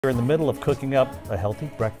You're in the middle of cooking up a healthy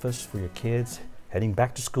breakfast for your kids, heading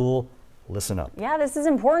back to school. Listen up. Yeah, this is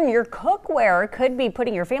important. Your cookware could be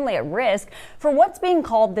putting your family at risk for what's being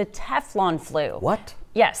called the Teflon flu. What?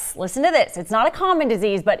 Yes, listen to this. It's not a common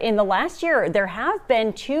disease, but in the last year, there have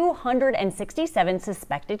been 267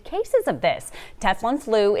 suspected cases of this. Teflon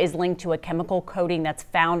flu is linked to a chemical coating that's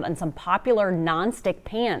found on some popular nonstick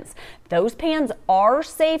pans. Those pans are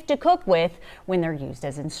safe to cook with when they're used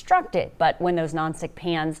as instructed, but when those nonstick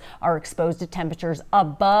pans are exposed to temperatures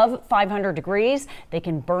above 500 degrees, they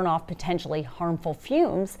can burn off potentially harmful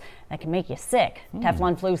fumes that can make you sick.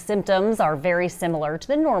 Teflon flu symptoms are very similar to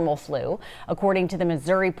the normal flu. According to the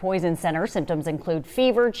Missouri Poison Center, symptoms include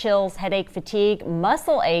fever, chills, headache, fatigue,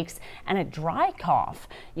 muscle aches, and a dry cough.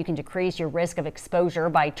 You can decrease your risk of exposure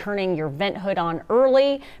by turning your vent hood on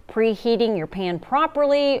early, preheating your pan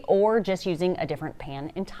properly, or just using a different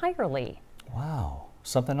pan entirely. Wow,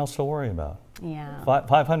 something else to worry about. Yeah.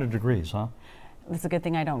 500 degrees, huh? It's a good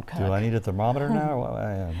thing I don't cook. Do I need a thermometer now?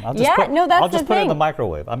 I'll just put it in the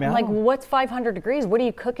microwave. I mean, like, what's 500 degrees? What are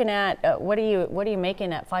you cooking at? What are you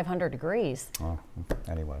making at 500 degrees? Oh,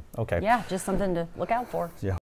 anyway, okay. Yeah, just something to look out for. Yeah.